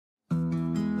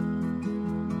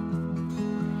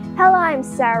Hello, I'm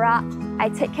Sarah. I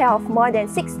take care of more than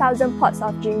 6,000 pots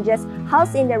of gingers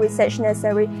housed in the research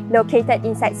nursery located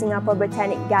inside Singapore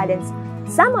Botanic Gardens.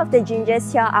 Some of the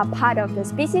gingers here are part of the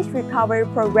species recovery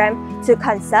program to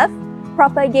conserve,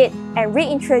 propagate, and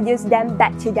reintroduce them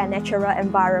back to their natural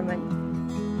environment.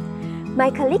 My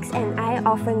colleagues and I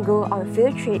often go on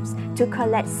field trips to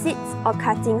collect seeds or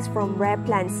cuttings from rare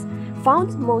plants,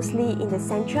 found mostly in the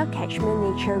Central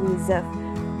Catchment Nature Reserve.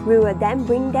 We will then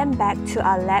bring them back to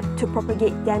our lab to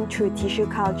propagate them through tissue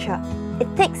culture.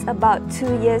 It takes about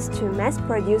 2 years to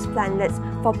mass-produce plantlets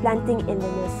for planting in the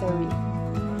nursery.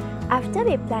 After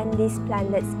we plant these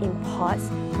plantlets in pots,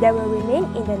 they will remain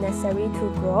in the nursery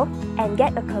to grow and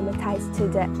get acclimatized to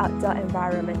the outdoor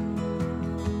environment.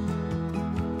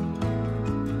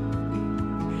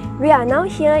 We are now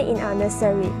here in our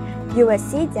nursery. You will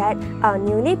see that our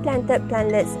newly planted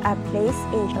plantlets are placed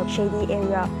in a shady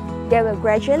area. They will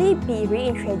gradually be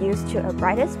reintroduced to a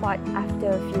brighter spot after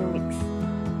a few weeks.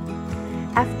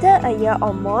 After a year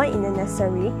or more in the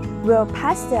nursery, we'll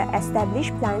pass the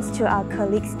established plants to our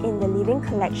colleagues in the living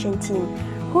collection team,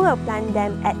 who will plant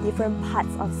them at different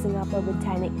parts of Singapore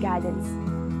Botanic Gardens.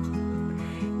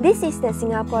 This is the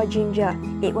Singapore ginger.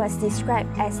 It was described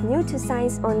as new to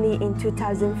science only in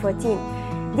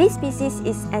 2014. This species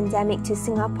is endemic to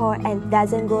Singapore and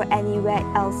doesn't grow anywhere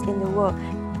else in the world.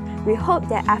 We hope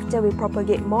that after we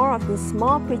propagate more of this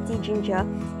small pretty ginger,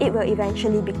 it will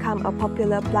eventually become a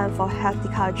popular plant for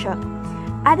horticulture.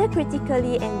 Other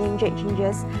critically endangered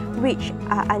gingers which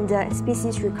are under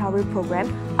species recovery program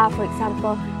are, for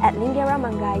example, at Zingiber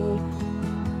Manggai,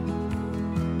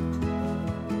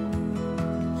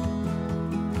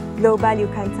 Globa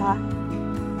leucantha,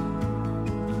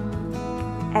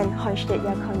 and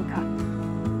Hornstedia conica.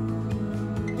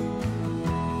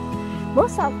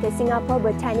 Most of the Singapore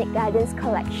Botanic Gardens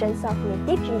collections of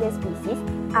native ginger species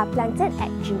are planted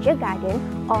at ginger garden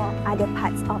or other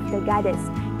parts of the gardens.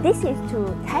 This is to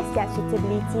test their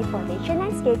suitability for nature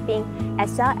landscaping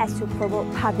as well as to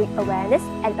promote public awareness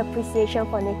and appreciation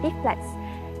for native plants.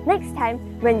 Next time,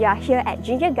 when you are here at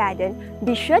Ginger Garden,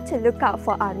 be sure to look out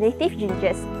for our native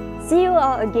gingers. See you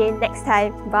all again next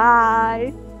time.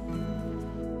 Bye!